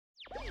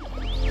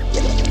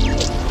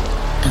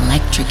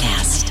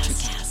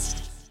Cotrupe.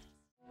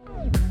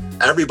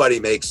 Everybody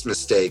makes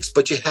mistakes,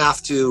 but you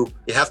have to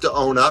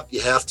own up.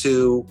 You have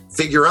to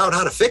figure out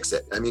how to fix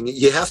it. I mean,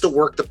 you have to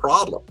work the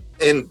problem.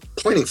 And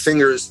pointing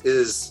fingers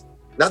is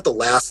not the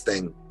last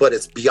thing, but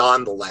it's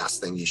beyond the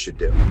last thing you should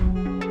do.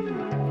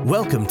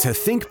 Welcome to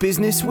Think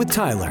Business with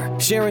Tyler,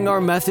 sharing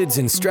our methods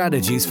and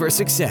strategies for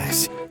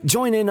success.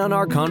 Join in on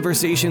our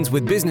conversations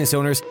with business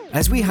owners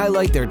as we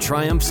highlight their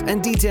triumphs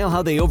and detail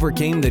how they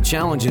overcame the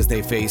challenges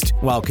they faced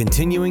while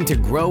continuing to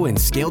grow and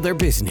scale their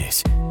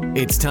business.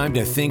 It's time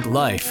to think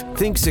life,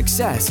 think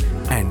success,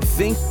 and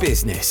think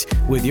business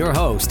with your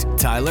host,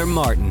 Tyler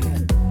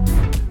Martin.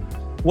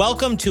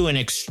 Welcome to an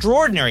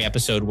extraordinary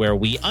episode where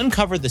we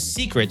uncover the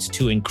secrets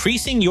to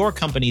increasing your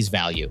company's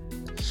value.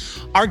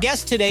 Our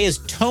guest today is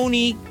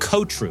Tony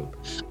Cotrupe,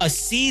 a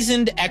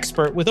seasoned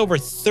expert with over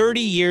 30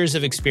 years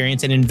of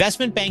experience in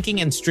investment banking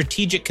and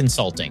strategic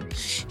consulting.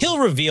 He'll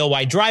reveal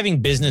why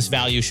driving business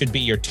value should be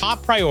your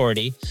top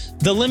priority,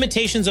 the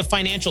limitations of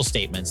financial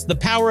statements, the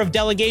power of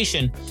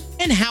delegation,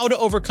 and how to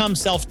overcome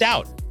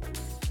self-doubt.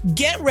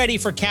 Get ready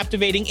for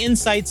captivating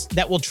insights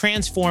that will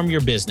transform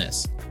your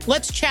business.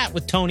 Let's chat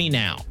with Tony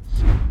now.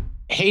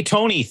 Hey,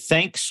 Tony,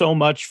 thanks so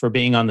much for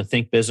being on the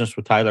Think Business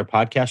with Tyler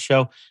podcast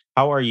show.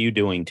 How are you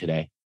doing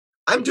today?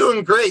 I'm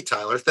doing great,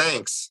 Tyler.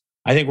 Thanks.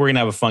 I think we're going to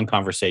have a fun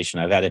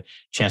conversation. I've had a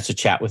chance to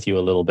chat with you a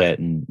little bit,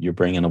 and you're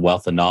bringing a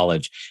wealth of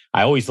knowledge.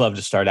 I always love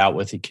to start out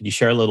with, can you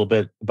share a little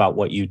bit about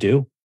what you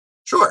do?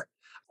 Sure.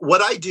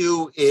 What I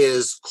do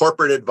is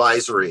corporate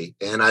advisory,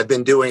 and I've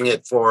been doing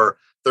it for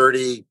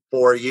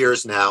 34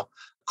 years now.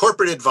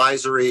 Corporate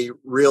advisory,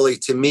 really,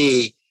 to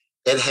me,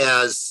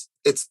 there's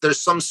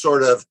some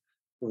sort of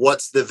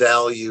what's the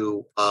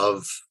value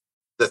of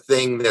the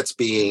thing that's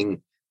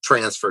being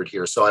transferred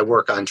here. So I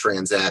work on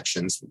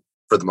transactions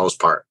for the most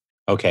part.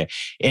 Okay.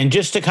 And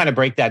just to kind of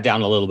break that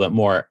down a little bit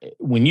more,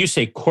 when you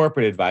say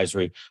corporate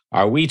advisory,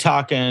 are we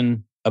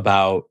talking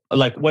about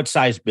like what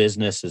size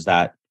business is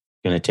that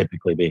going to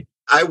typically be?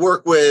 I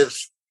work with,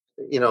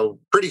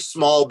 pretty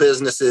small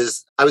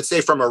businesses. I would say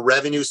from a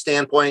revenue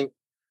standpoint,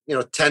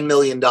 $10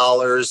 million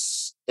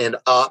and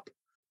up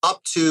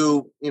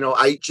to,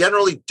 I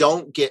generally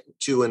don't get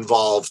too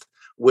involved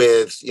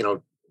with,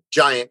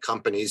 giant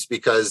companies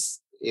because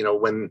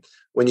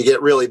when you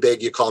get really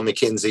big, you call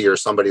McKinsey or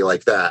somebody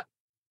like that.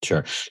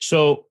 Sure.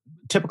 So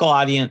typical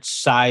audience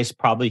size,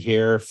 probably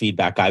here,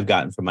 feedback I've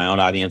gotten from my own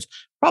audience,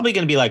 probably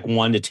going to be like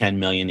 1 to 10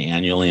 million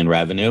annually in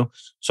revenue.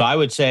 So I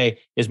would say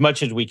as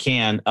much as we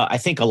can, I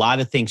think a lot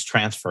of things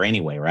transfer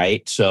anyway,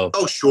 right? So,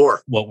 oh,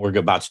 sure. What we're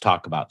about to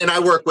talk about. And I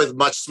work with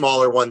much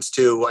smaller ones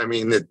too.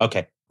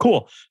 Okay,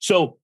 cool.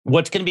 So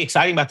what's going to be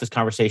exciting about this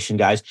conversation,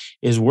 guys,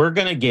 is we're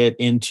going to get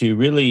into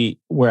really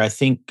where I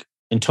think,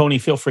 and Tony,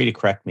 feel free to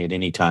correct me at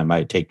any time.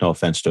 I take no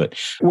offense to it.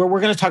 Where we're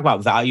going to talk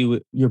about value.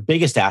 Your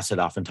biggest asset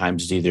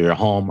oftentimes is either your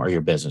home or your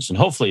business. And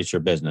hopefully it's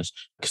your business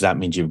because that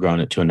means you've grown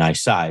it to a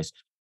nice size.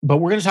 But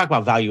we're going to talk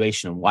about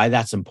valuation and why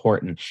that's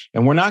important.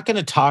 And we're not going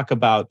to talk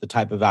about the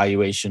type of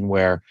valuation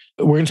where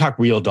we're going to talk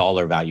real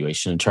dollar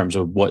valuation in terms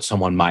of what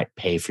someone might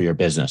pay for your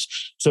business.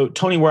 So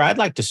Tony, where I'd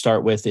like to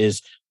start with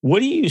is, what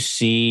do you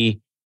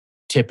see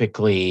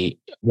typically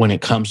when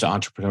it comes to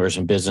entrepreneurs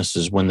and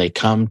businesses when they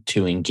come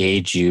to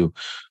engage you?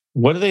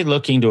 What are they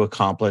looking to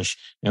accomplish?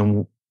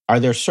 And are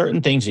there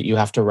certain things that you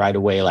have to right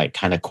away, like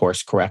kind of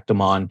course correct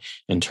them on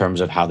in terms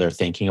of how they're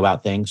thinking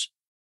about things?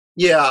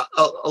 Yeah,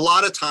 a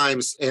lot of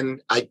times,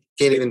 and I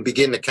can't even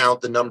begin to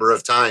count the number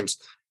of times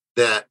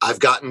that I've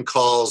gotten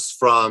calls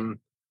from,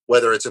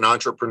 whether it's an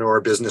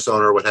entrepreneur, business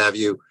owner, what have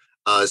you,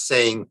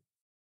 saying,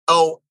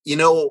 oh,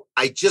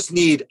 I just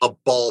need a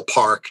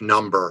ballpark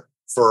number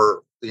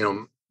for,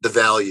 the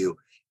value.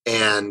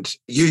 And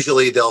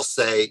usually they'll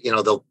say,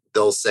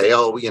 they'll say,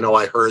 oh,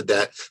 I heard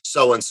that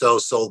so-and-so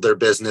sold their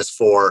business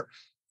for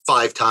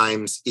 5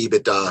 times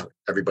EBITDA.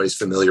 Everybody's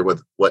familiar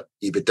with what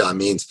EBITDA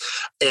means.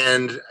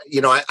 And,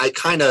 I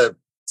kind of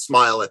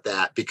smile at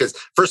that because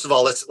first of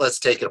all, let's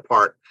take it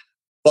apart.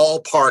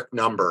 Ballpark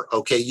number.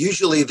 Okay.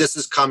 Usually this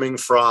is coming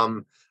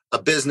from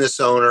a business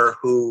owner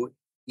who,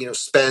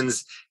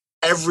 spends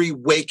every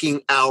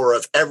waking hour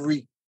of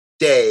every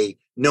day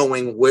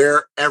knowing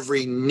where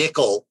every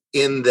nickel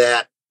in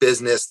that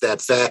business,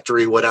 that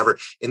factory, whatever.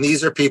 And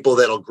these are people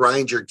that'll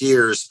grind your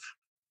gears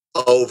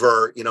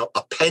over,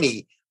 a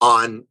penny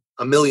on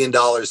 $1 million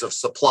of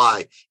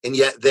supply. And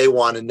yet they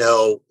want to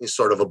know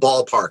sort of a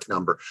ballpark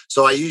number.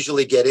 So I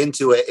usually get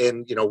into it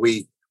and,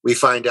 we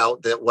find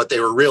out that what they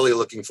were really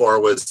looking for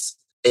was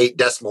 8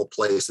 decimal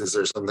places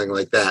or something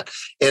like that.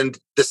 And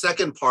the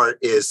second part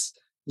is,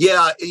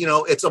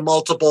 it's a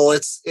multiple.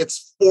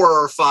 It's 4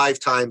 or 5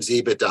 times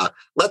EBITDA.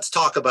 Let's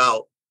talk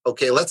about,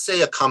 let's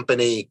say a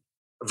company,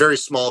 a very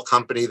small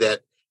company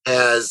that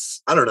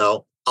has, I don't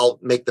know, I'll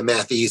make the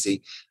math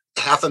easy,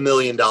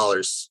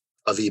 $500,000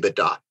 of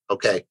EBITDA.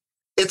 Okay.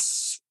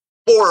 It's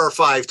 4 or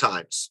 5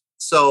 times.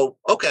 So,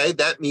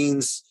 that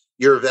means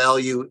your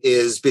value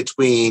is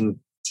between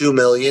 2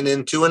 million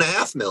and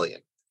 2.5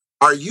 million.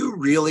 Are you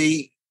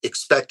really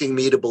expecting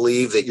me to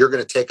believe that you're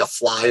going to take a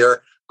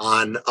flyer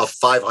on a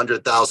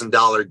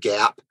 $500,000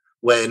 gap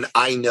when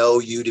I know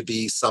you to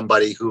be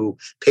somebody who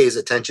pays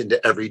attention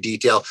to every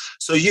detail.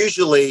 So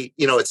usually,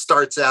 it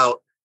starts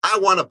out, I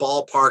want a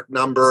ballpark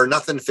number,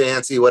 nothing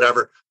fancy,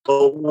 whatever.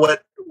 But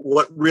what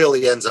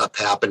really ends up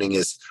happening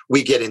is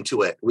we get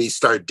into it. We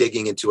start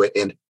digging into it.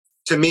 And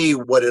to me,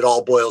 what it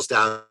all boils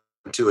down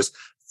to is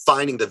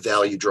finding the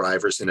value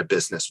drivers in a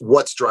business.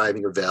 What's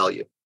driving your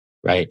value?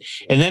 Right.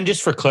 And then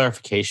just for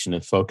clarification,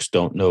 if folks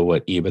don't know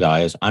what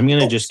EBITDA is, I'm going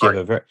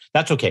to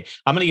that's okay.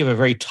 I'm going to give a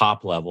very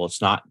top level.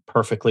 It's not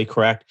perfectly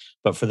correct,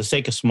 but for the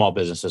sake of small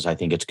businesses, I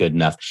think it's good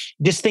enough.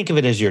 Just think of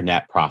it as your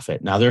net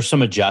profit. Now, there's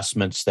some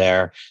adjustments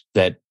there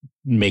that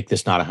make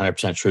this not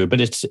 100% true, but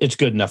it's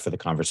good enough for the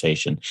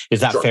conversation. Is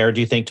that fair,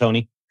 do you think,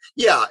 Tony?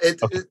 Yeah.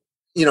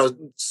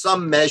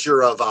 Some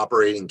measure of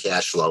operating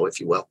cash flow, if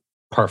you will.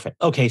 Perfect.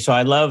 Okay. So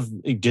I love,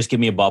 just give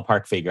me a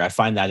ballpark figure. I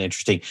find that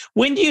interesting.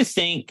 When do you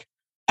think,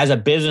 as a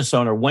business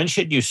owner, when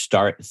should you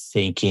start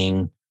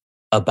thinking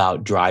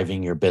about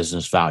driving your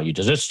business value?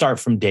 Does it start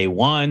from day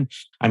one?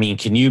 I mean,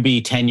 can you be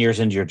 10 years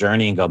into your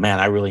journey and go, man,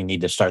 I really need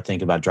to start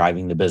thinking about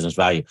driving the business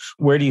value?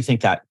 Where do you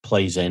think that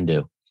plays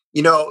into?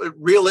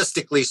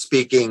 Realistically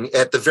speaking,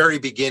 at the very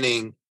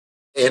beginning,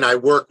 and I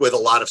work with a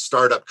lot of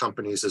startup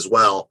companies as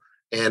well.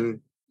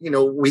 And,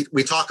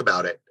 we talk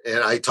about it.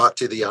 And I talk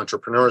to the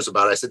entrepreneurs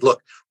about it. I said,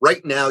 look,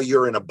 right now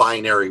you're in a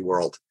binary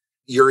world.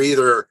 You're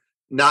either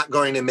not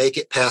going to make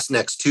it past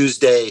next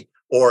Tuesday,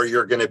 or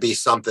you're going to be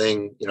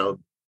something,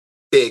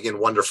 big and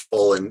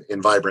wonderful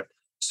and vibrant.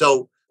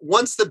 So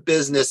once the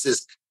business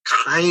is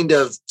kind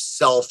of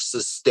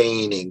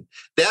self-sustaining,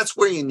 that's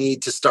where you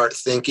need to start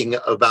thinking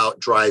about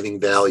driving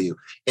value.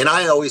 And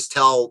I always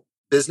tell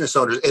business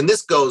owners, and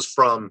this goes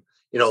from,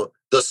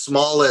 the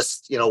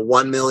smallest,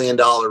 $1 million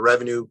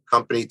revenue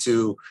company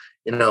to,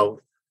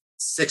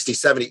 60,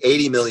 70,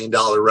 $80 million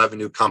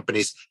revenue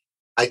companies.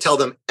 I tell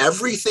them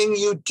everything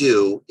you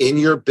do in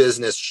your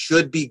business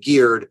should be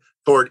geared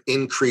toward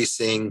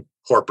increasing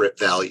corporate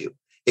value.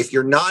 If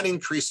you're not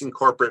increasing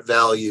corporate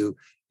value,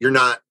 you're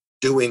not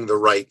doing the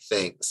right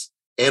things.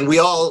 And we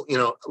all,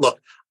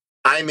 look,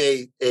 I'm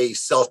a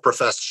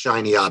self-professed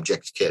shiny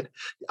object kid.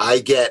 I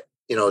get,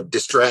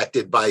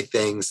 distracted by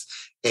things.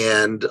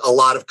 And a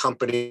lot of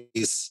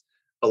companies,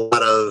 a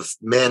lot of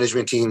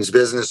management teams,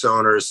 business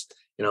owners,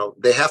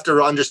 they have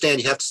to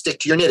understand you have to stick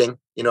to your knitting.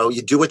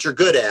 You do what you're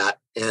good at.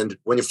 And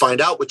when you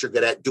find out what you're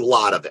good at, do a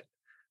lot of it.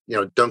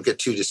 Don't get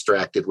too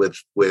distracted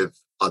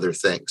with other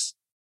things.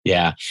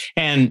 Yeah.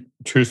 And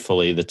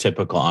truthfully, the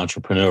typical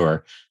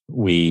entrepreneur,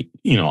 we,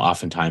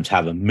 oftentimes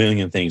have a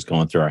million things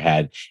going through our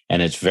head.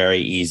 And it's very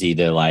easy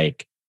to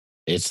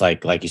it's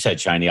like you said,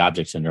 shiny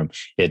object syndrome.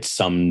 It's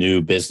some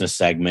new business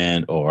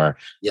segment or,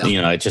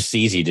 it's just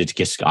easy to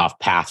get off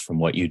path from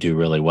what you do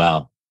really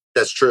well.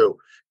 That's true.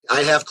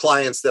 I have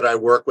clients that I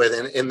work with,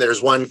 and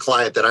there's one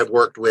client that I've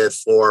worked with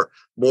for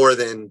more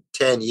than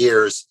 10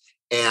 years.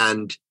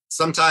 And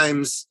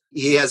sometimes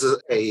he has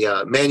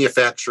a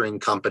manufacturing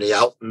company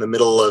out in the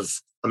middle of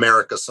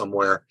America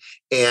somewhere.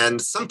 And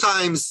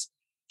sometimes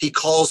he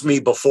calls me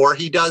before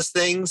he does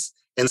things.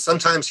 And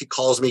sometimes he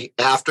calls me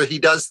after he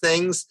does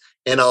things.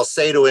 And I'll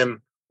say to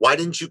him, why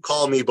didn't you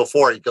call me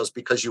before? He goes,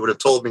 because you would have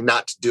told me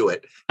not to do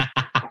it.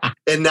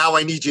 And now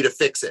I need you to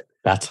fix it.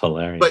 That's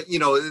hilarious. But,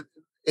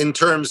 in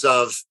terms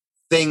of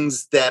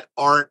things that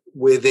aren't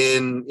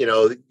within,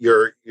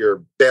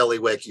 your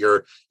bailiwick,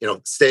 your,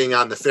 staying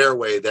on the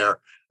fairway there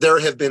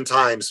have been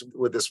times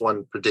with this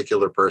one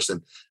particular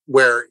person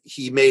where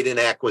he made an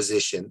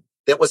acquisition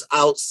that was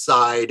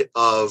outside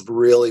of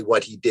really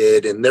what he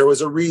did. And there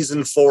was a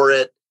reason for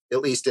it,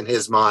 at least in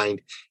his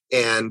mind.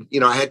 And,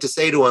 I had to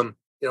say to him,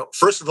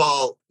 first of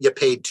all, you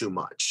paid too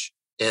much.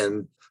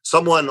 And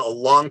someone a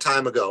long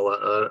time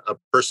ago, a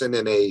person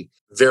in a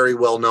very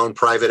well-known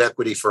private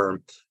equity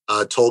firm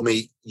told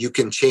me, you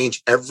can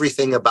change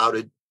everything about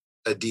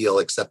a deal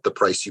except the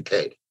price you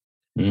paid.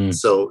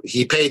 So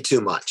he paid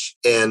too much.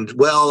 And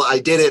I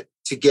did it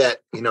to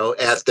get,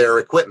 at their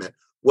equipment.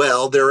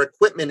 Well, their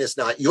equipment is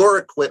not your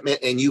equipment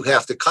and you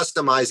have to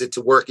customize it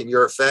to work in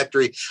your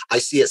factory. I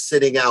see it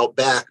sitting out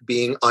back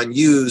being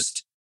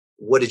unused.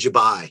 What did you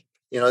buy?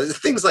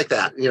 Things like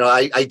that.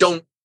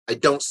 I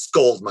don't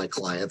scold my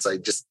clients. I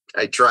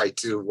try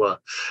to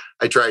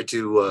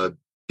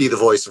be the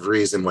voice of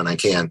reason when I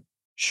can.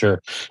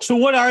 Sure. So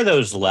what are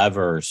those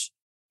levers?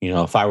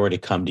 If I were to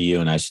come to you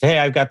and I said, hey,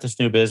 I've got this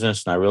new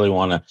business and I really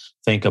want to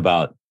think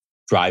about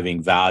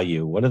driving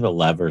value, what are the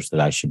levers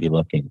that I should be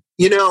looking?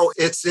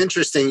 It's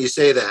interesting you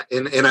say that.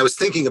 And I was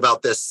thinking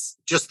about this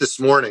just this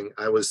morning.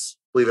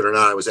 Believe it or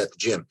not, I was at the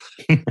gym.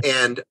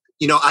 And,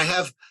 I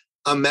have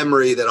a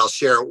memory that I'll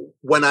share.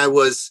 When I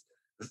was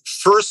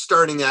first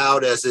starting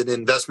out as an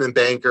investment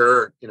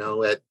banker,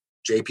 at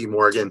JP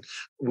Morgan,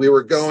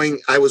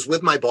 I was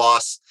with my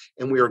boss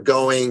and we were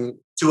going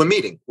to a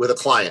meeting with a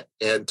client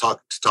and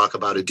talk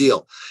about a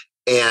deal.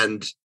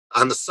 And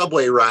on the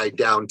subway ride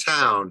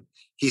downtown,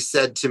 he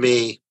said to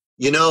me,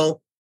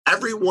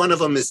 every one of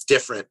them is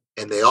different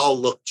and they all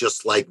look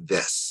just like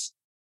this.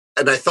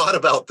 And I thought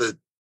about the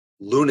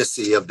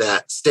lunacy of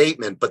that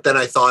statement, but then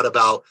I thought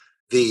about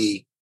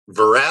the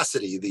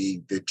veracity,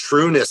 the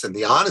trueness and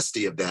the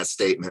honesty of that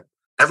statement,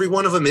 every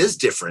one of them is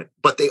different,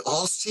 but they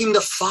all seem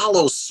to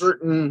follow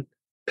certain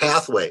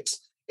pathways.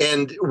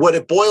 And what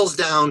it boils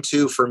down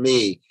to for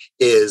me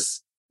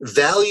is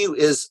value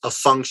is a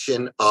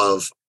function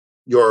of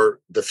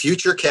the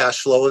future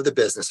cash flow of the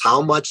business.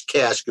 How much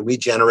cash can we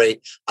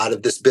generate out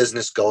of this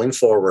business going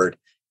forward?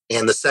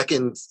 And the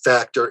second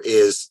factor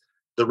is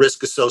the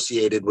risk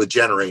associated with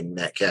generating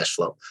that cash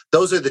flow.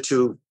 Those are the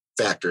two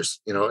factors.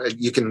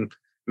 You can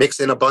mix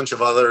in a bunch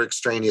of other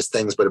extraneous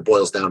things, but it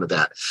boils down to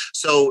that.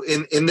 So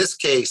in this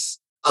case,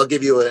 I'll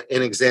give you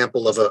an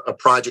example of a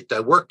project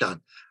I worked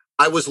on.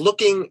 I was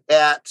looking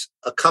at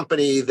a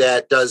company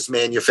that does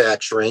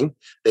manufacturing.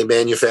 They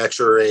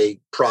manufacture a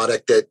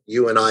product that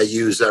you and I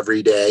use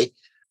every day.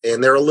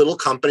 And they're a little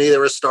company.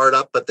 They're a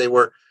startup, but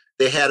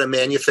they had a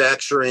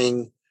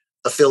manufacturing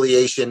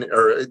affiliation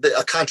or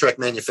a contract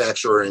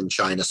manufacturer in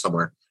China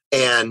somewhere.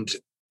 And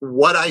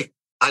what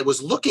I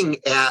was looking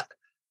at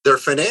their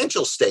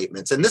financial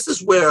statements, and this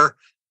is where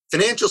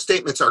financial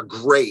statements are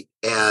great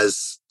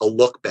as a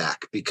look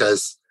back,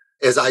 because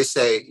as I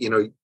say,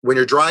 when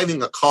you're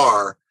driving a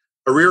car,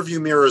 a rear view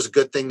mirror is a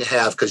good thing to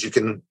have because you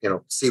can,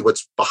 see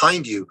what's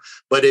behind you.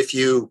 But if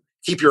you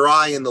keep your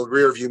eye in the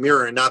rear view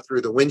mirror and not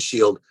through the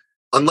windshield,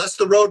 unless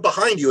the road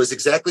behind you is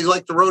exactly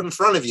like the road in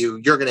front of you,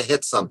 you're going to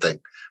hit something.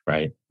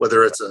 Right.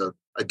 Whether it's a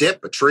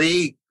dip, a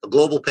tree, a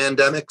global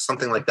pandemic,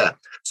 something like that.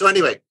 So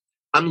anyway,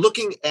 I'm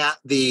looking at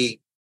the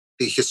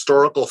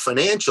historical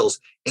financials,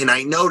 and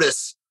I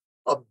notice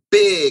a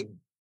big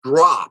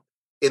drop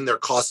in their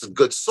cost of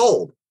goods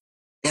sold.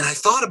 And I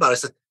thought about it. I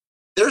said,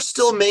 they're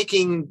still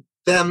making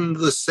them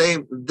the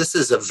same. This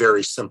is a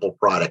very simple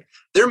product.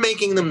 They're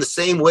making them the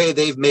same way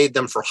they've made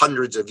them for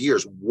hundreds of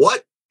years.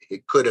 What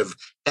could have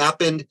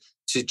happened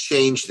to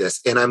change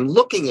this? And I'm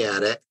looking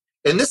at it,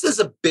 and this is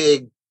a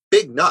big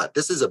nut.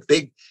 This is a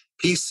big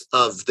piece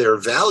of their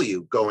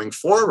value going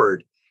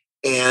forward.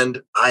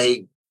 And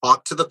I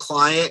talked to the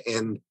client,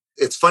 and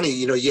it's funny,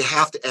 you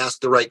have to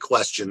ask the right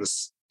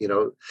questions,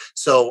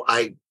 So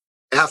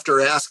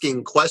after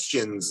asking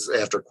questions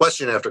after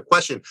question after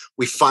question,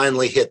 we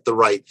finally hit the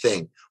right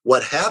thing.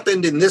 What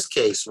happened in this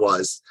case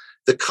was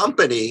the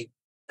company,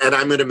 and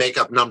I'm going to make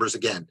up numbers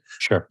again.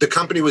 Sure. The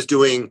company was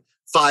doing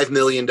 $5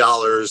 million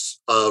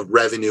of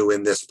revenue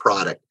in this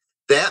product.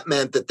 That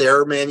meant that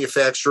their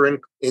manufacturer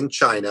in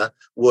China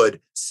would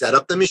set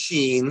up the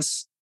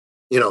machines,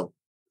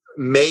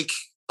 make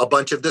a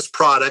bunch of this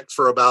product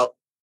for about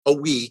a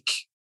week,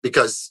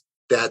 because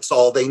that's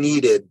all they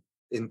needed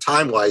in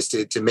time-wise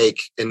to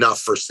make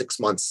enough for 6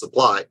 months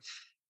supply,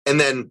 and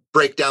then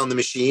break down the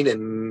machine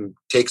and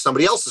take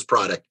somebody else's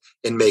product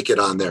and make it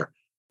on there.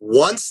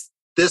 Once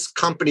this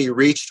company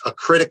reached a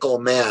critical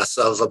mass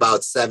of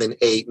about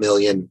 7-8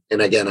 million,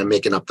 and again, I'm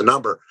making up the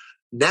number,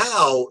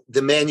 now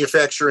the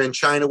manufacturer in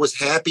China was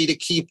happy to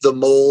keep the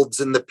molds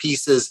and the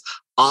pieces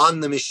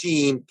on the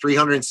machine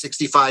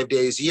 365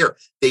 days a year.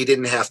 They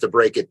didn't have to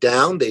break it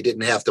down. They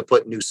didn't have to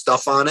put new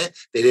stuff on it.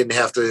 They didn't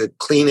have to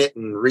clean it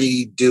and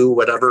redo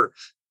whatever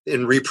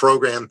and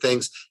reprogram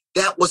things.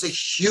 That was a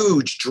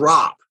huge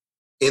drop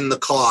in the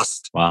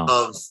cost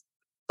of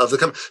the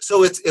company.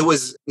 So it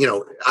was,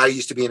 I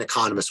used to be an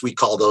economist. We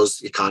call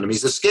those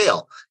economies of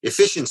scale,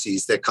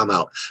 efficiencies that come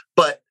out.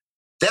 But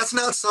that's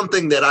not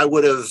something that I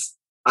would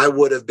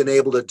have been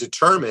able to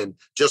determine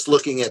just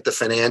looking at the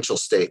financial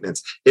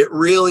statements. It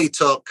really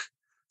took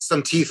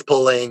some teeth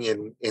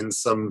pulling and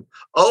some,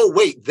 oh,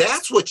 wait,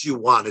 that's what you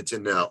wanted to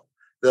know,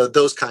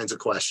 those kinds of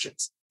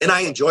questions. And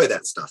I enjoy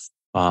that stuff.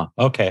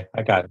 Okay,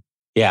 I got it.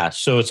 Yeah,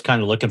 so it's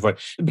kind of looking for it.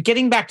 But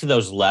getting back to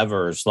those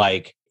levers,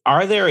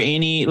 are there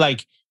any,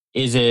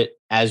 is it,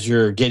 as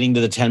you're getting to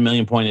the 10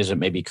 million point, is it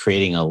maybe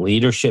creating a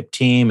leadership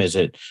team? Is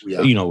it,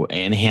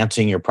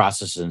 enhancing your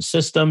processes and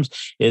systems?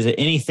 Is it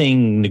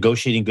anything,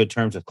 negotiating good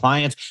terms with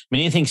clients?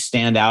 Anything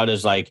stand out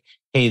as hey,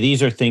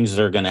 these are things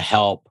that are going to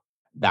help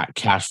that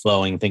cash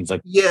flowing, things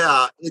like.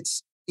 Yeah,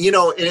 it's,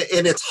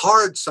 and it's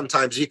hard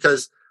sometimes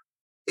because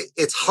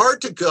it's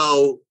hard to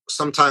go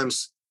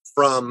sometimes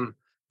from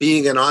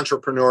being an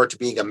entrepreneur to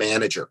being a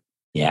manager.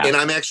 Yeah. And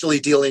I'm actually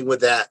dealing with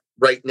that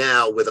right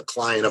now with a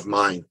client of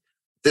mine.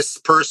 This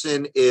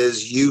person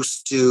is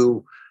used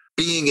to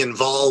being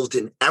involved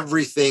in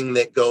everything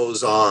that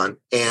goes on.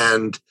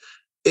 And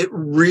it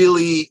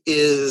really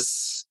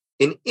is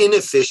an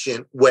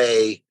inefficient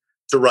way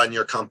to run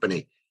your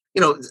company.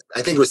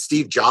 I think it was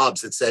Steve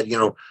Jobs that said,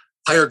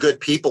 hire good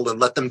people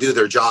and let them do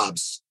their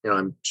jobs.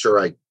 I'm sure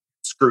I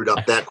screwed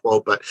up that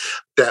quote, but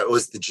that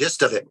was the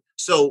gist of it.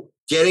 So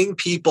getting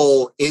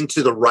people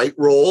into the right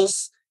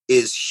roles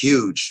is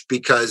huge,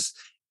 because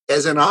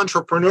as an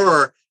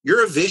entrepreneur,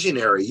 you're a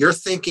visionary. You're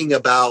thinking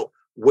about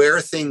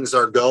where things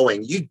are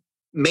going. You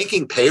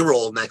making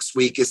payroll next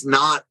week is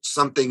not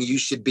something you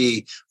should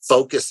be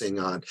focusing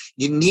on.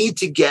 You need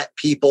to get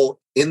people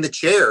in the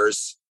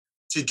chairs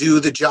to do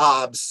the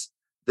jobs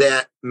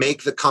that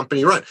make the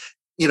company run.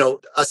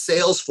 A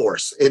sales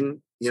force,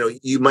 and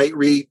you might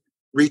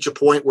reach a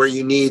point where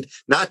you need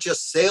not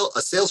just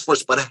a sales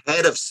force, but a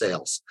head of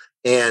sales.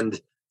 And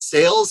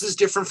Sales is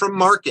different from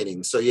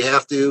marketing. So you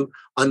have to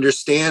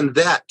understand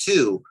that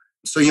too.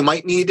 So you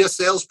might need a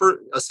sales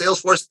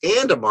force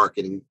and a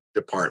marketing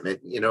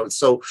department,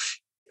 so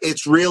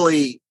it's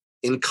really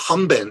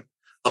incumbent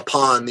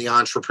upon the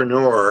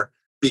entrepreneur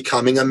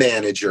becoming a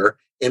manager.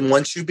 And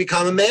once you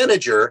become a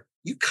manager,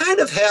 you kind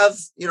of have,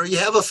 you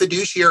have a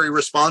fiduciary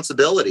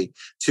responsibility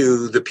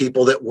to the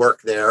people that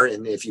work there.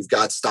 And if you've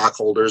got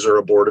stockholders or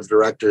a board of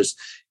directors,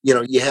 you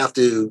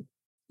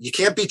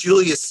can't be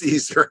Julius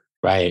Caesar.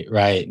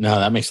 Right. No,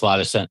 that makes a lot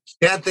of sense.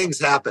 Bad things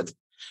happen.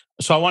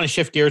 So I want to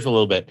shift gears a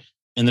little bit.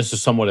 And this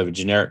is somewhat of a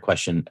generic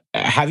question.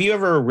 Have you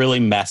ever really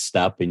messed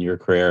up in your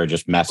career or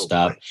just messed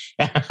up?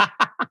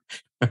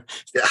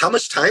 How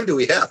much time do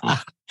we have?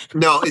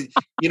 No,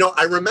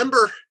 I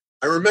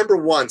remember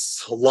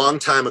once a long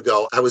time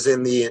ago, I was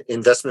in the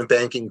investment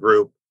banking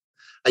group.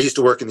 I used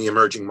to work in the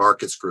emerging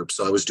markets group.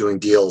 So I was doing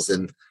deals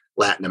in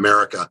Latin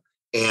America.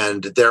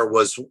 And there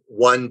was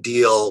one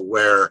deal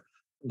where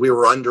we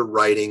were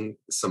underwriting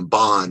some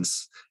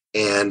bonds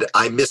and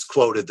I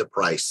misquoted the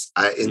price.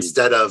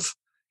 Instead of,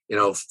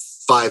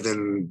 5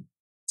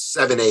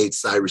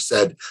 7/8, I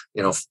said,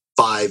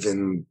 5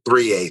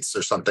 3/8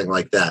 or something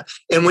like that.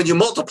 And when you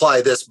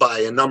multiply this by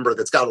a number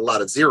that's got a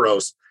lot of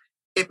zeros,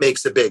 it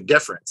makes a big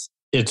difference.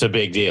 It's a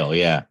big deal.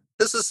 Yeah.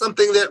 This is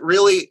something that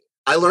really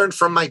I learned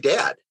from my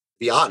dad, to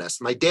be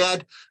honest. My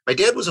dad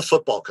was a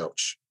football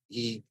coach.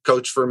 He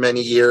coached for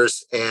many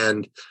years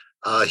and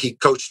he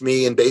coached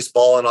me in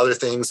baseball and other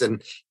things.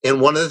 And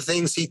one of the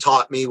things he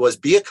taught me was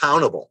be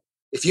accountable.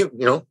 If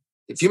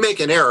you make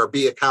an error,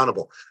 be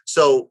accountable.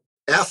 So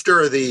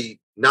after the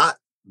not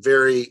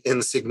very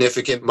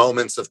insignificant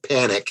moments of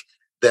panic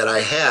that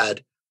I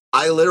had,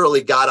 I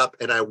literally got up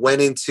and I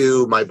went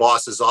into my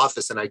boss's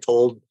office and I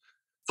told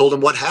him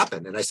what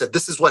happened. And I said,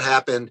 this is what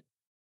happened.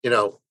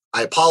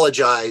 I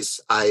apologize.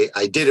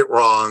 I did it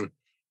wrong.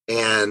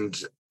 And,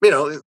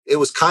 it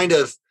was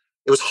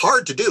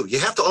hard to do. You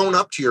have to own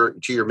up to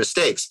your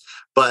mistakes,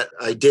 but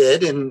I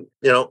did. And,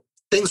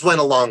 things went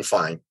along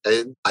fine.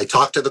 I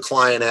talked to the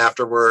client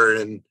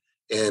afterward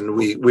and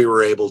we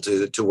were able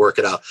to work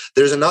it out.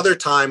 There's another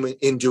time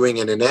in doing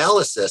an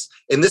analysis,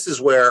 and this is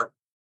where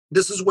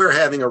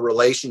having a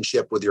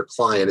relationship with your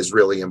client is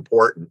really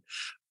important.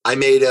 I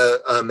made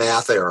a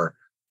math error,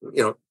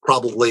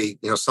 probably,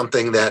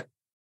 something that,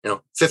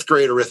 5th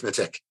grade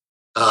arithmetic.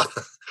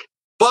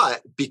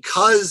 But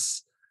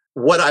because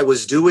what I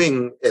was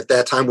doing at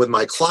that time with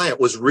my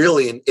client was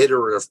really an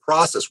iterative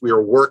process, we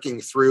were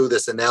working through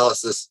this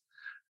analysis,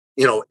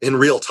 in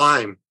real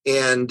time.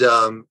 And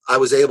I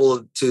was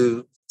able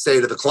to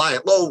say to the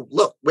client, "Oh,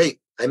 look,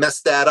 wait, I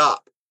messed that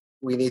up.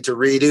 We need to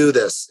redo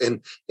this."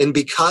 And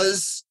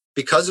because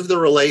of the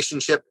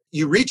relationship,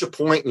 you reach a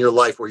point in your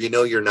life where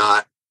you're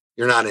not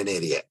an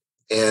idiot.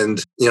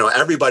 And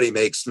everybody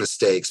makes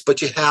mistakes,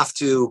 but you have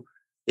to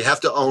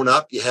own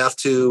up. You have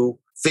to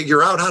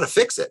figure out how to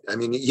fix it. I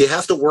mean, you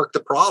have to work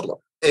the problem.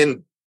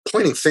 And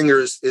pointing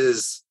fingers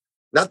is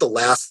not the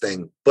last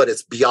thing, but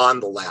it's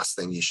beyond the last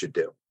thing you should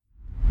do.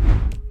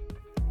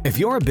 If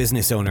you're a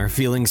business owner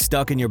feeling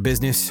stuck in your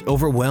business,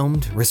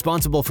 overwhelmed,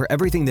 responsible for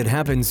everything that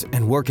happens,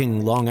 and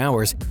working long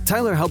hours,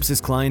 Tyler helps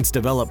his clients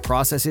develop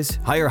processes,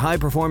 hire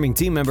high-performing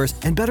team members,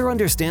 and better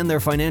understand their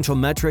financial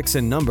metrics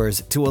and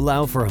numbers to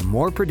allow for a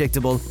more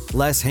predictable,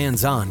 less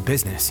hands-on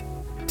business.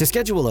 To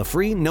schedule a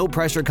free,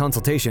 no-pressure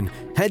consultation,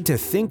 head to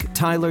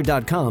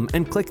thinktyler.com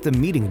and click the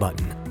meeting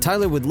button.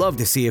 Tyler would love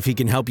to see if he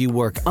can help you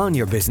work on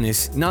your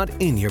business, not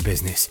in your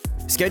business.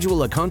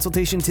 Schedule a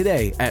consultation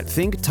today at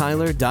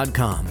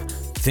thinktyler.com.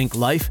 Think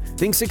life,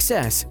 think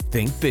success,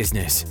 think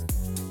business.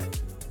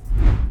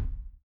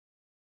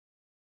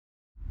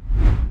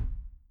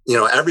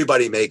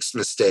 Everybody makes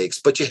mistakes,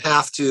 but you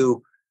have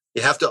to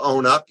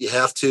own up. You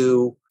have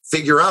to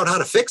figure out how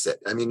to fix it.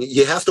 I mean,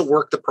 you have to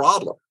work the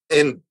problem.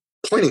 And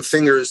pointing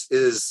fingers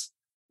is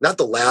not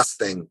the last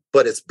thing,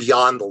 but it's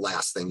beyond the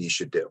last thing you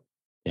should do.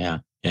 Yeah.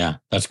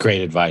 That's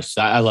great advice.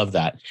 I love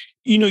that.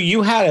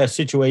 You had a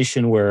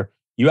situation where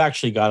you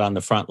actually got on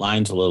the front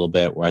lines a little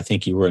bit, where I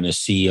think you were in a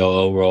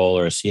COO role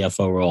or a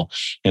CFO role,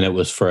 and it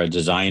was for a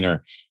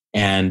designer.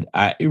 And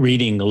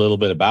reading a little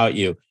bit about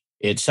you,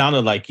 it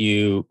sounded like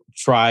you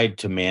tried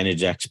to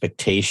manage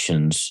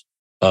expectations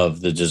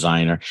of the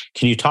designer.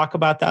 Can you talk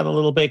about that a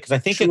little bit? Because I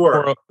think,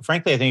 Sure.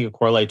 Frankly, I think it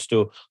correlates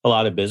to a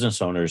lot of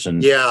business owners.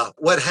 And yeah,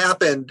 what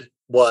happened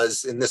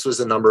was, and this was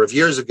a number of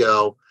years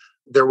ago,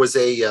 there was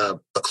a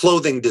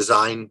clothing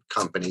design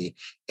company,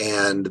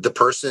 and the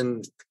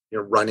person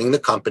running the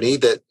company,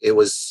 that it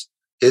was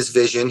his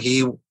vision.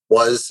 He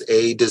was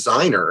a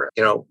designer,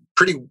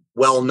 pretty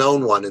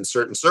well-known one in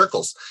certain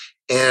circles,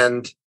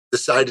 and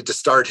decided to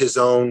start his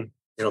own,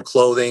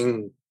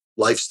 clothing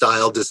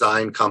lifestyle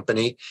design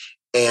company,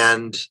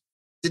 and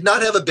did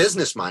not have a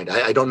business mind.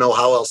 I don't know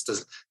how else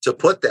to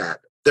put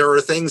that. There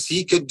are things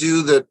he could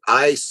do that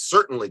I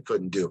certainly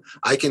couldn't do.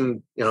 I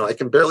can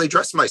barely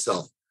dress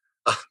myself.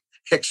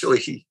 Actually,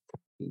 he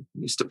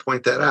used to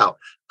point that out.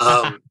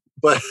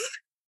 But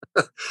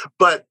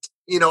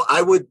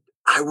I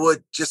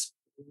would just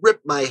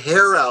rip my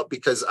hair out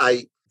because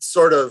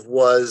sort of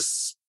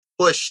was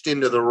pushed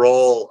into the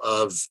role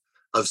of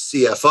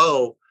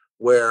CFO,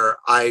 where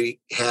I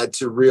had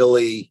to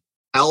really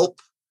help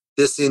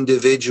this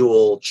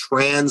individual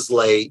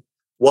translate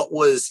what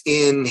was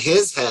in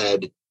his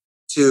head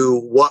to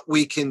what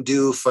we can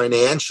do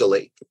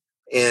financially.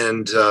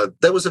 And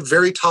that was a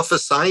very tough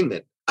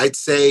assignment. I'd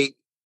say,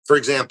 for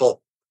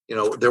example,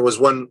 there was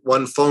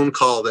one phone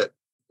call that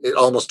it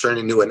almost turned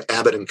into an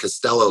Abbott and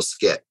Costello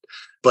skit.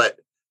 But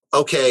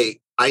okay,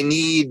 I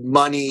need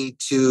money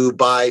to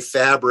buy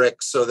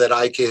fabric so that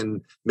I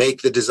can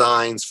make the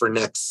designs for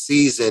next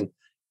season.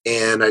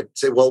 And I'd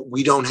say, well,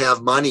 we don't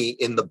have money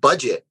in the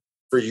budget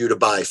for you to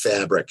buy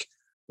fabric.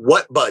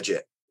 What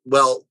budget?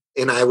 Well,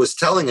 and I was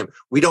telling him,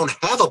 we don't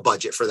have a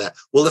budget for that.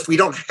 Well, if we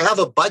don't have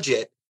a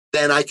budget,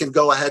 then I can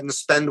go ahead and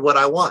spend what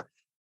I want.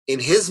 In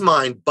his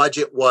mind,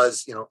 budget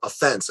was, a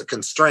fence, a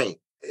constraint.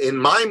 In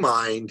my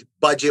mind,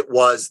 budget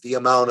was the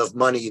amount of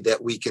money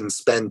that we can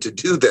spend to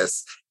do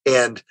this.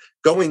 And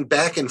going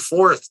back and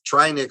forth,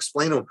 trying to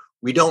explain to him,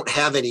 we don't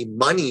have any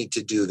money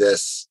to do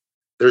this.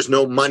 There's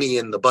no money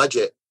in the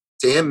budget.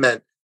 To him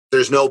meant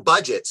there's no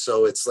budget.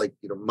 So it's like,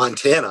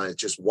 Montana, it's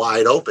just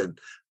wide open.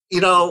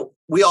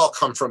 We all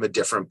come from a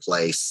different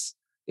place.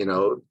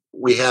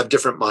 We have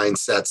different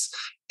mindsets.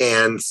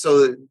 And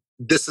so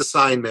this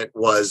assignment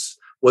was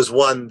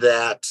one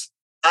that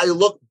I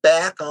look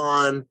back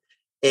on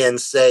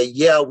and say,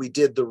 yeah, we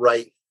did the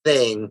right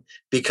thing,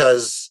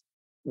 because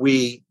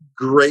we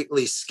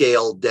greatly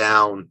scaled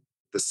down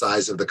the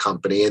size of the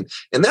company.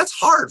 And that's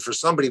hard for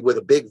somebody with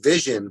a big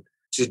vision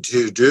to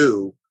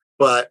do,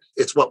 but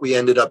it's what we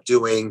ended up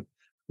doing.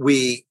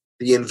 The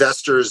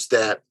investors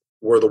that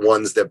were the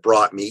ones that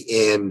brought me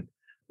in,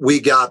 we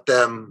got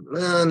them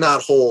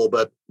not whole,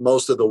 but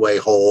most of the way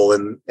whole.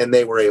 And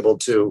they were able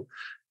to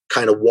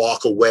kind of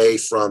walk away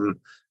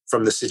from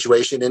the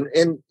situation.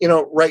 And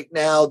right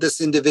now, this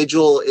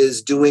individual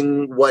is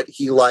doing what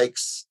he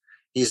likes.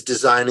 He's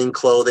designing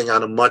clothing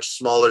on a much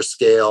smaller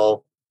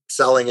scale,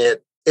 selling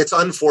it. It's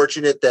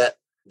unfortunate that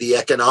the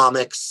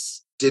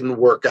economics didn't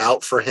work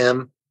out for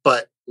him,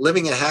 but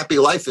living a happy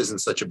life isn't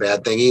such a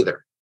bad thing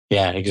either.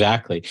 Yeah,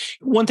 exactly.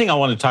 One thing I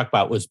want to talk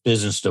about was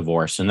business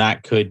divorce, and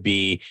that could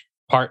be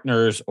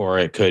partners or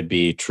it could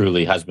be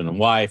truly husband and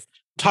wife.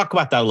 Talk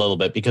about that a little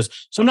bit, because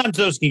sometimes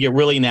those can get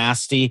really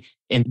nasty.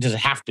 And does it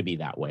have to be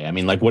that way? I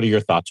mean, what are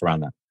your thoughts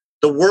around that?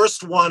 The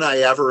worst one I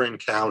ever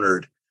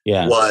encountered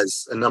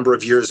was a number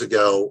of years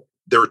ago.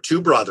 There were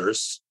two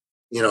brothers,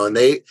 and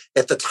they,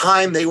 at the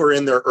time, they were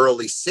in their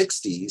early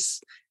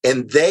 60s,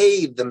 and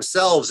they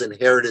themselves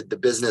inherited the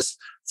business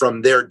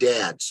from their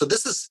dad. So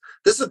this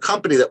is a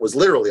company that was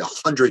literally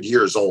 100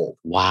 years old.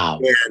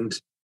 Wow. And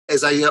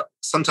as I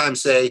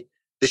sometimes say,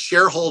 the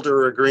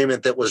shareholder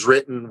agreement that was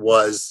written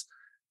was,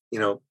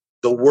 the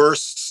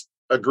worst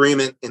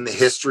agreement in the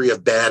history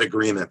of bad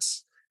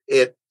agreements.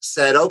 It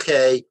said,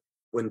 okay,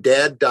 when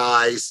dad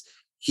dies,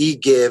 he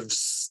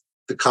gives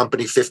the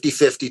company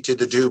 50-50 to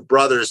the two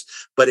brothers,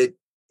 but it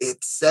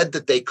said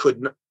that they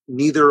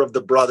neither of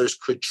the brothers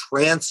could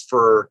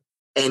transfer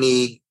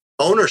any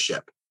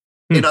ownership.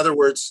 In other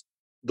words,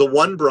 the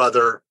one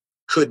brother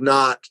could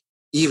not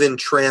even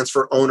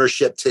transfer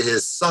ownership to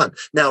his son.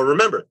 Now,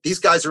 remember, these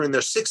guys are in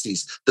their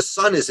 60s. The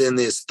son is in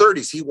his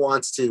 30s.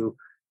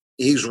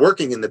 He's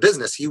working in the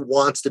business. He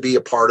wants to be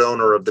a part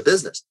owner of the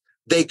business.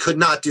 They could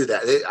not do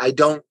that. I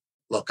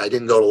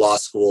didn't go to law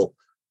school,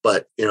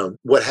 but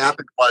what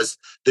happened was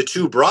the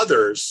two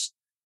brothers,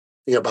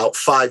 about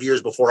 5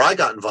 years before I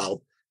got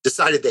involved,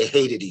 decided they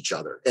hated each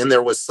other. And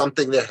there was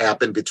something that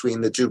happened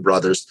between the two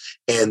brothers,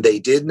 and they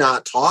did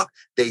not talk.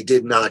 They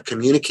did not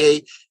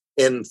communicate.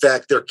 In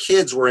fact, their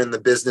kids were in the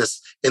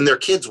business and their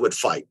kids would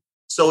fight.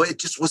 So it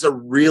just was a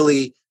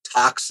really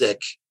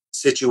toxic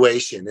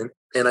situation.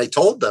 And I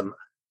told them,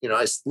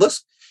 I said,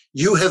 listen,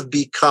 you have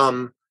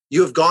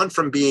gone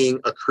from being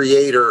a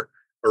creator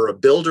or a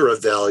builder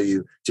of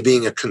value to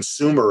being a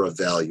consumer of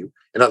value.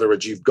 In other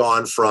words, you've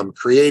gone from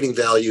creating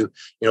value,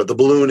 the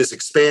balloon is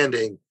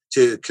expanding,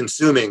 to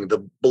consuming,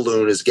 the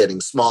balloon is getting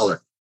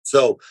smaller.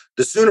 So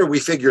the sooner we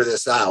figure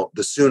this out,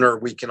 the sooner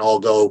we can all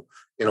go,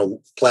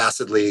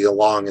 placidly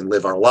along and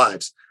live our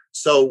lives.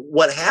 So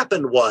what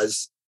happened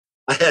was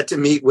I had to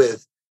meet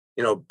with,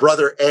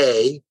 brother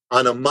A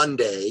on a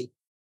Monday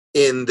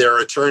in their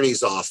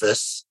attorney's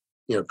office,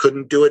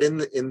 couldn't do it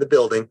in the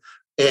building.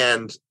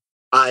 And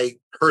I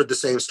heard the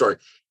same story.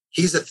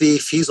 He's a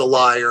thief. He's a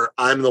liar.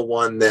 I'm the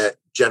one that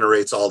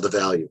generates all the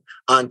value.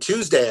 On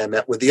Tuesday, I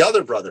met with the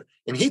other brother,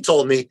 and he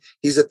told me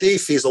he's a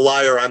thief. He's a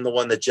liar. I'm the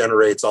one that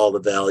generates all the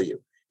value.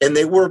 And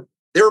they were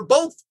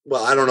both,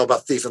 well, I don't know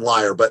about thief and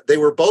liar, but they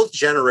were both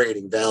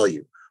generating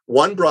value.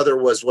 One brother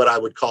was what I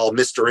would call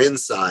Mr.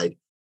 Inside.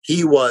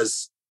 He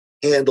was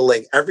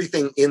handling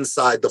everything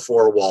inside the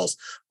four walls,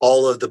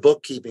 all of the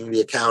bookkeeping,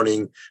 the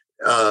accounting,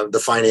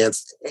 the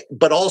finance,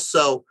 but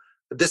also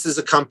this is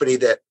a company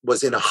that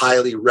was in a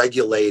highly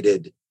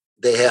regulated,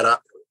 they had a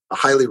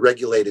highly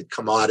regulated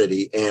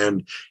commodity.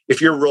 And if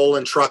you're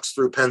rolling trucks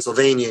through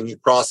Pennsylvania and you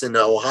cross into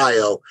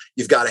Ohio,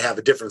 you've got to have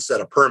a different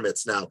set of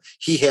permits. Now,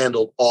 he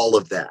handled all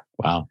of that.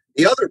 Wow.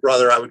 The other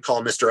brother I would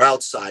call Mr.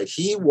 Outside.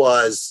 He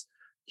was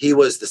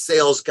the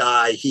sales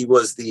guy. He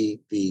was the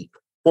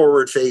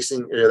forward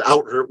facing,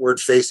 outward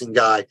facing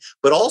guy.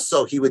 But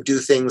also he would do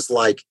things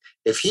like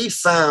if he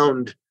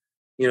found,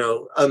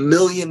 $1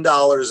 million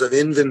of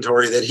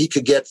inventory that he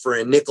could get for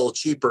a nickel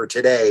cheaper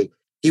today,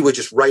 he would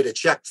just write a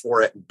check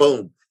for it,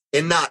 boom,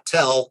 and not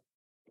tell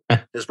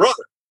his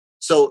brother.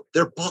 So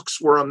their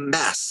books were a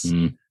mess.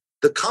 Mm.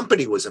 The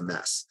company was a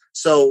mess.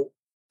 So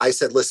I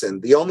said,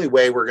 listen, the only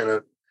way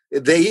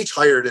they each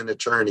hired an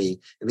attorney,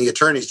 and the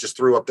attorneys just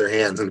threw up their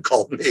hands and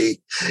called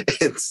me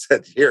and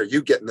said, here,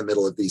 you get in the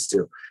middle of these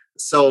two.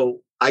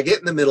 So I get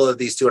in the middle of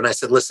these two and I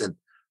said, listen,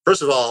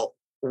 first of all,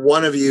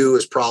 one of you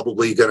is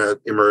probably going to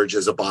emerge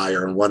as a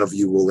buyer and one of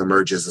you will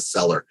emerge as a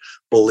seller.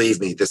 Believe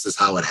me, this is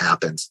how it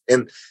happens.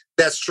 And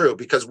that's true,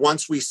 because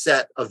once we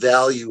set a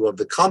value of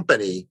the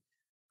company,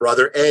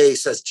 brother A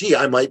says, gee,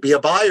 I might be a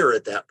buyer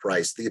at that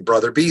price. The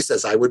brother B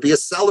says, I would be a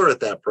seller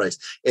at that price.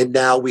 And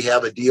now we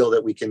have a deal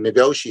that we can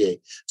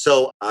negotiate.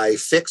 So I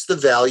fixed the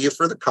value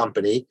for the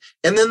company.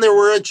 And then there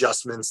were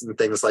adjustments and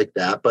things like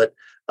that. But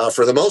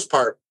for the most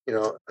part,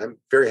 I'm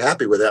very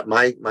happy with that.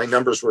 My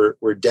numbers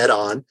were dead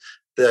on.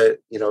 The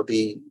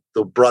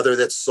brother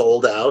that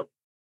sold out,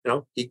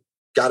 he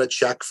got a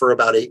check for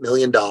about $8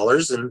 million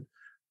and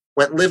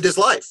went and lived his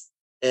life.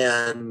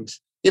 And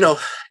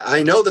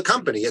I know the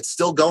company, it's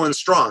still going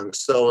strong.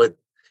 So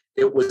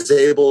it was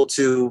able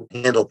to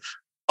handle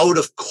out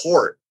of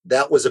court.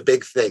 That was a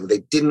big thing. They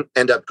didn't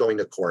end up going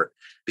to court,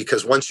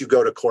 because once you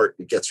go to court,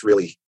 it gets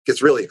really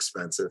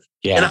expensive.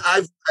 Yeah. And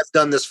I've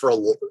done this for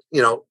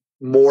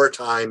more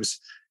times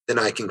than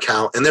I can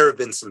count. And there have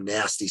been some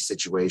nasty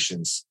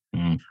situations.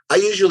 Mm. I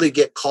usually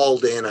get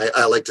called in.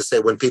 I like to say,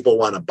 when people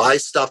want to buy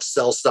stuff,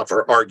 sell stuff,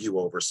 or argue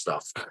over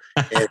stuff.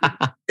 And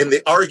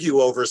the argue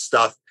over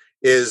stuff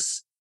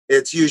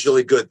it's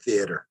usually good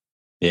theater.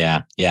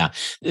 Yeah. Yeah.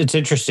 It's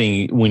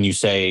interesting when you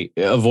say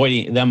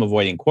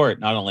avoiding court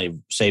not only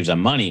saves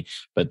them money,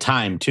 but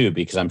time too,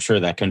 because I'm sure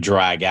that can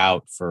drag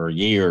out for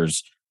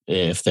years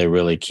if they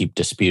really keep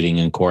disputing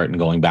in court and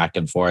going back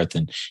and forth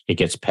and it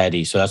gets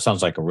petty. So that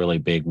sounds like a really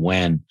big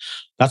win.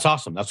 That's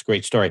awesome. That's a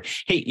great story.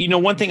 Hey,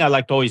 one thing I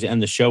like to always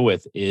end the show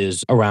with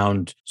is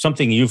around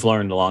something you've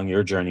learned along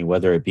your journey,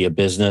 whether it be a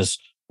business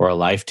or a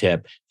life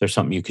tip. There's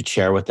something you could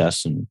share with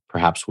us and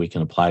perhaps we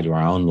can apply to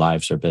our own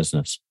lives or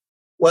business.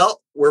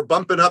 Well, we're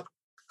bumping up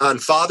on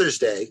Father's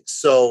Day.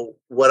 So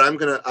what I'm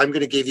going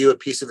to give you a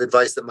piece of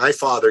advice that my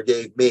father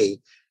gave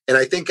me. And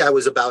I think I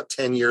was about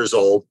 10 years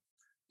old.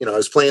 I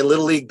was playing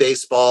Little League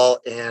baseball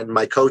and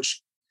my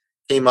coach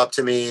came up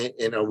to me,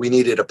 we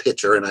needed a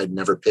pitcher and I'd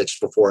never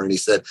pitched before. And he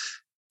said,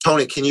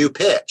 Tony, can you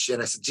pitch?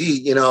 And I said,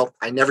 gee,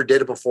 I never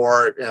did it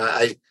before.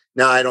 I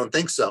don't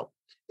think so.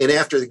 And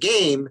after the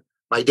game,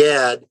 my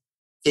dad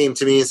came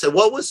to me and said,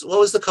 what was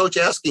the coach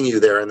asking you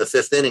there in the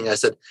fifth inning? I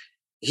said,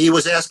 he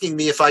was asking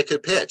me if I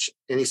could pitch.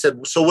 And he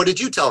said, so what did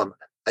you tell him?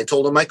 I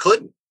told him I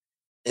couldn't.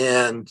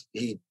 And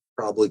he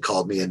probably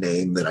called me a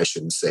name that I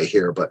shouldn't say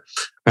here, but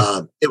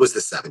it was the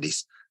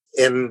 70s.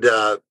 And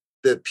the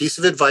piece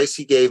of advice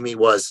he gave me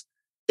was,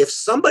 if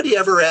somebody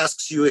ever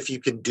asks you if you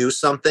can do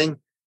something,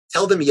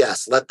 tell them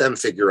yes, let them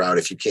figure out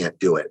if you can't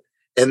do it.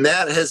 And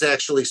that has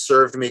actually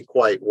served me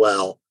quite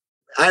well.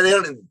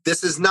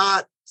 This is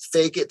not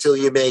fake it till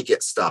you make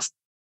it stuff.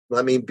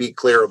 Let me be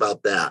clear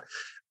about that.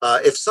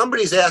 If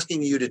somebody's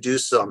asking you to do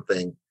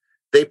something,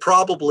 they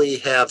probably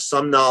have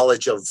some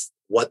knowledge of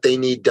what they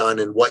need done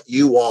and what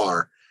you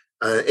are.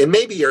 And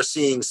maybe you're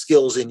seeing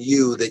skills in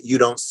you that you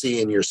don't see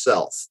in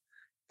yourself.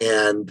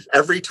 And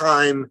every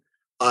time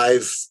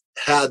I've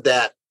had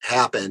that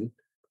happen,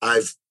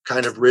 I've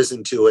kind of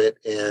risen to it.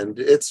 And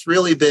it's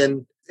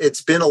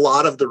been a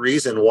lot of the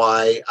reason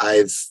why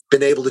I've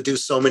been able to do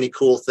so many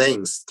cool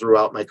things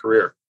throughout my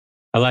career.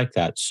 I like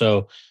that.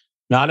 So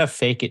not a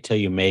fake it till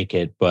you make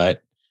it,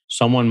 but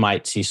someone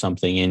might see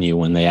something in you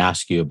when they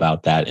ask you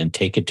about that and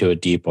take it to a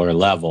deeper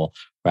level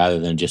rather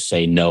than just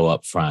say no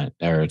up front,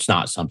 or it's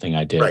not something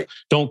I do. Right.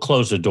 Don't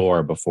close the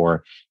door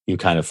before you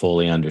kind of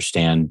fully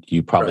understand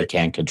you probably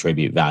can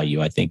contribute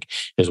value, I think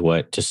is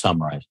what, to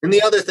summarize. And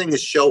the other thing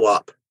is show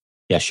up.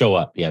 Yeah, show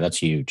up. Yeah, that's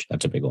huge.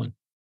 That's a big one.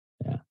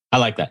 Yeah, I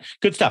like that.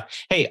 Good stuff.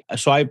 Hey,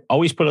 so I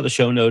always put out the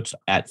show notes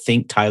at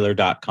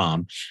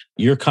thinktyler.com,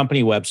 your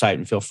company website,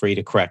 and feel free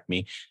to correct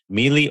me,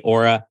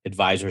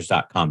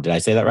 melioraadvisors.com. Did I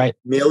say that right?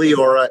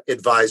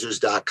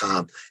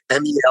 melioraadvisors.com.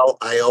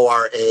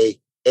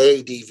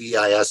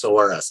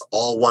 melioraadvisors,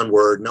 all one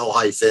word, no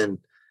hyphen,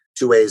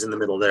 2 A's in the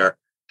middle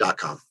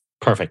there.com.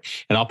 Perfect.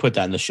 And I'll put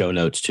that in the show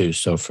notes too.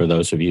 So for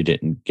those of you who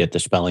didn't get the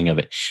spelling of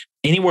it,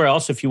 anywhere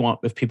else, if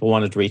people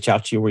wanted to reach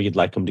out to you, where you'd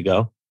like them to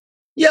go?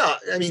 Yeah.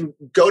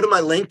 Go to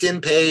my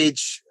LinkedIn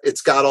page.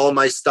 It's got all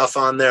my stuff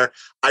on there.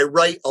 I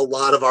write a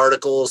lot of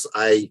articles.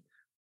 I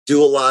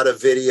do a lot of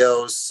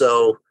videos.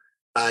 So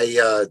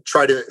I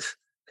try to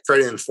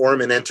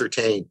inform and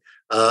entertain.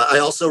 I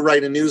also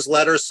write a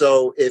newsletter.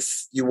 So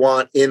if you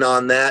want in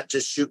on that,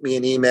 just shoot me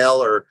an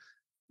email or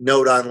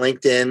note on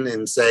LinkedIn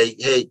and say,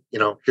 hey,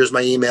 here's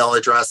my email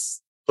address.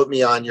 Put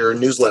me on your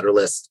newsletter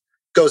list.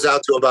 Goes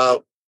out to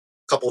about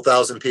couple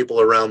thousand people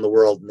around the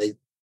world, and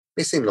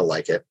they seem to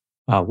like it.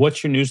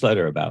 What's your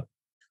newsletter about?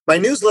 My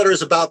newsletter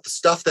is about the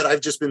stuff that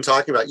I've just been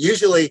talking about.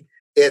 Usually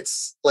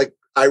it's like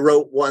I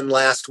wrote one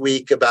last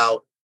week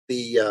about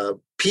the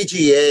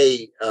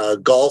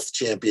PGA golf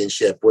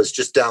championship was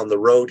just down the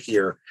road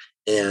here.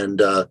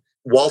 And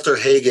Walter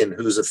Hagen,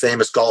 who's a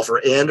famous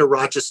golfer and a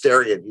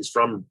Rochesterian, he's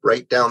from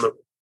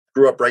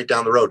grew up right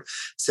down the road,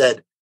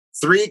 said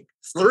three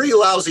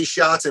lousy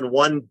shots and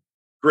one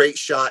great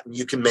shot and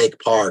you can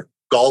make par.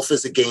 Golf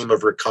is a game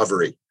of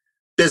recovery.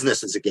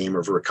 Business is a game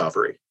of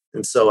recovery.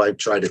 And so I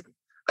try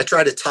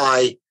to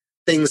tie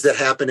things that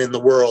happen in the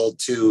world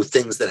to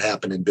things that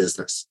happen in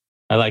business.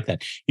 I like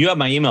that. You have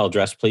my email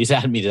address. Please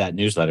add me to that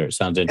newsletter. It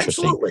sounds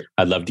interesting. Absolutely.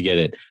 I'd love to get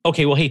it.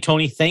 Okay. Well, hey,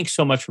 Tony, thanks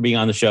so much for being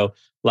on the show.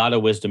 A lot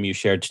of wisdom you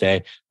shared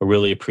today. I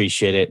really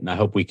appreciate it. And I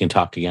hope we can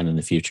talk again in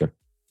the future.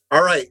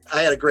 All right.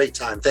 I had a great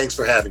time. Thanks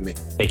for having me.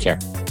 Take care.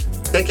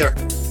 Take care.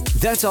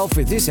 That's all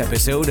for this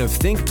episode of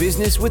Think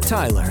Business with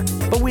Tyler.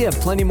 But we have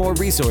plenty more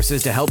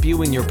resources to help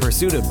you in your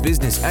pursuit of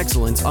business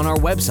excellence on our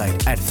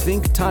website at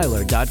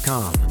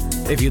thinktyler.com.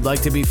 If you'd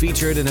like to be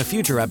featured in a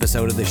future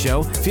episode of the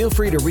show, feel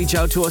free to reach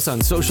out to us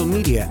on social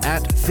media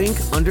at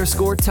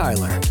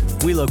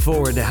think_Tyler. We look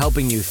forward to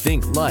helping you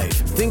think life,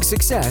 think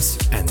success,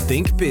 and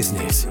think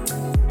business.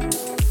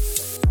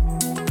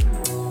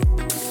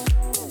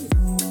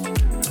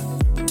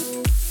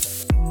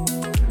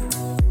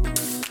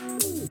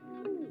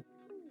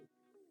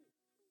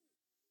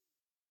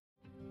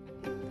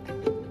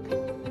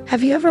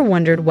 Have you ever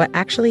wondered what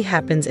actually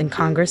happens in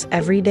Congress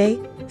every day?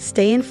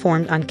 Stay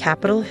informed on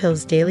Capitol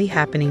Hill's daily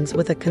happenings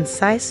with a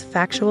concise,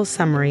 factual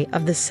summary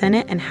of the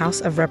Senate and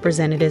House of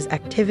Representatives'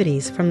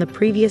 activities from the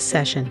previous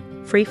session,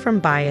 free from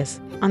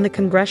bias, on the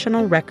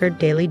Congressional Record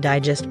Daily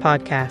Digest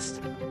podcast.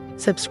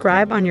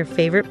 Subscribe on your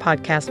favorite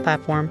podcast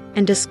platform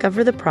and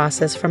discover the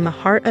process from the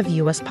heart of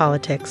U.S.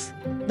 politics.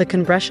 The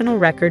Congressional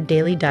Record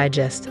Daily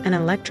Digest, an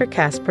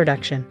Electricast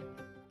production.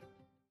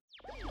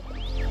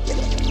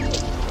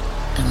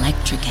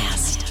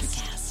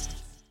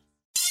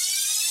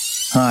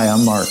 Hi,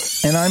 I'm Mark.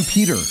 And I'm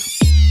Peter.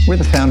 We're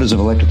the founders of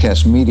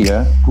Electricast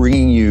Media,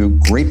 bringing you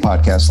great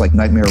podcasts like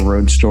Nightmare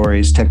Road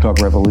Stories, Tech Talk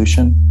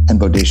Revolution, and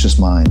Bodacious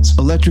Minds.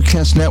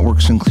 Electricast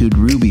networks include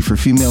Ruby for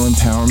female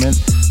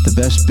empowerment, the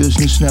Best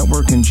Business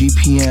Network, and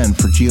GPN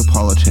for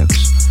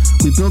geopolitics.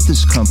 We built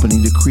this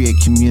company to create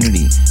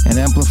community and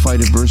amplify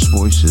diverse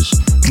voices,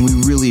 and we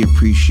really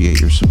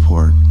appreciate your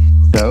support.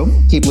 So,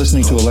 keep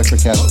listening to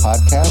Electricast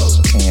podcasts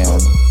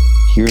and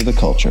hear the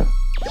culture.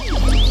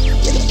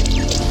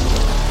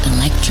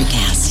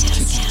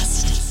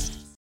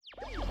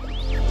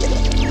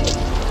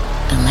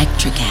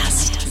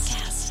 Electricast.